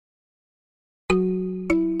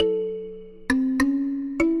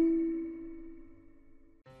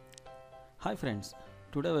Hi friends,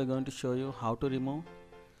 today we are going to show you how to remove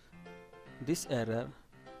this error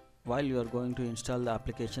while you are going to install the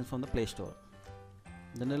applications from the Play Store.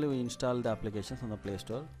 Generally we install the applications from the Play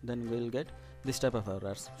Store, then we will get this type of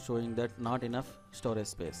errors showing that not enough storage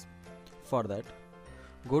space. For that,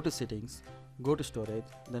 go to settings, go to storage,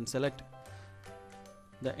 then select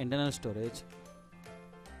the internal storage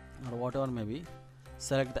or whatever may be,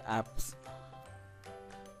 select the apps,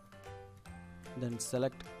 then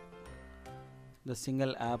select the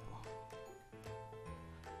single app,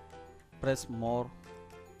 press more,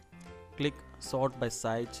 click sort by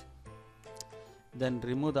size, then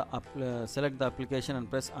remove the select the application and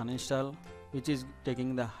press uninstall, which is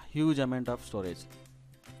taking the huge amount of storage.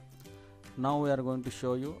 Now we are going to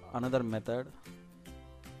show you another method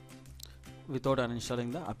without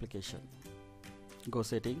uninstalling the application. Go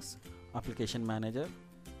settings, application manager,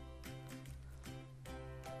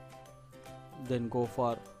 then go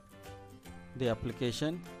for the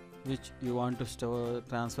application which you want to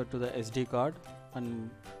transfer to the SD card and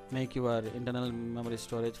make your internal memory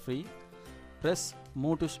storage free. Press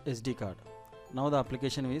move to SD card. Now the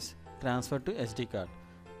application is transferred to SD card.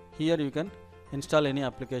 Here you can install any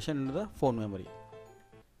application into the phone memory.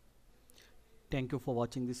 Thank you for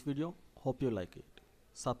watching this video. Hope you like it.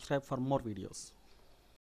 Subscribe for more videos.